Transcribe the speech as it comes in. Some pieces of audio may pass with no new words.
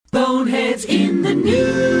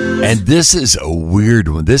And this is a weird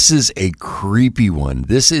one. This is a creepy one.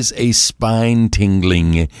 This is a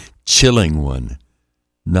spine-tingling, chilling one.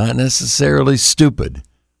 Not necessarily stupid,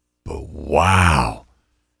 but wow.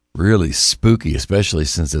 Really spooky, especially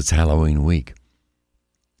since it's Halloween week.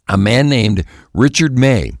 A man named Richard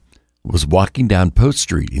May was walking down Post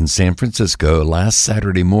Street in San Francisco last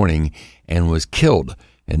Saturday morning and was killed,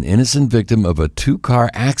 an innocent victim of a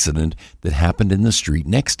two-car accident that happened in the street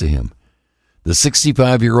next to him. The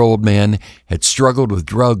 65-year-old man had struggled with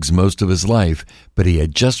drugs most of his life, but he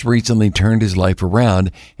had just recently turned his life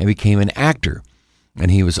around and became an actor.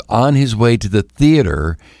 And he was on his way to the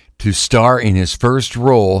theater to star in his first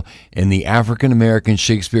role in the African-American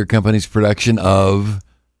Shakespeare Company's production of,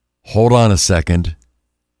 hold on a second,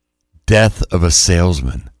 Death of a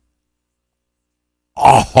Salesman.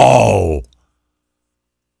 Oh,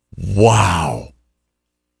 wow.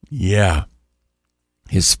 Yeah.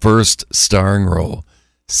 His first starring role,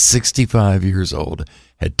 65 years old,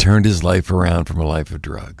 had turned his life around from a life of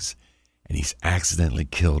drugs, and he's accidentally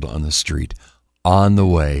killed on the street on the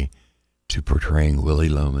way to portraying Willie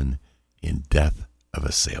Loman in Death of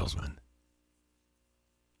a Salesman.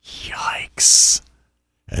 Yikes.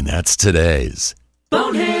 And that's today's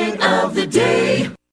Bonehead of the Day.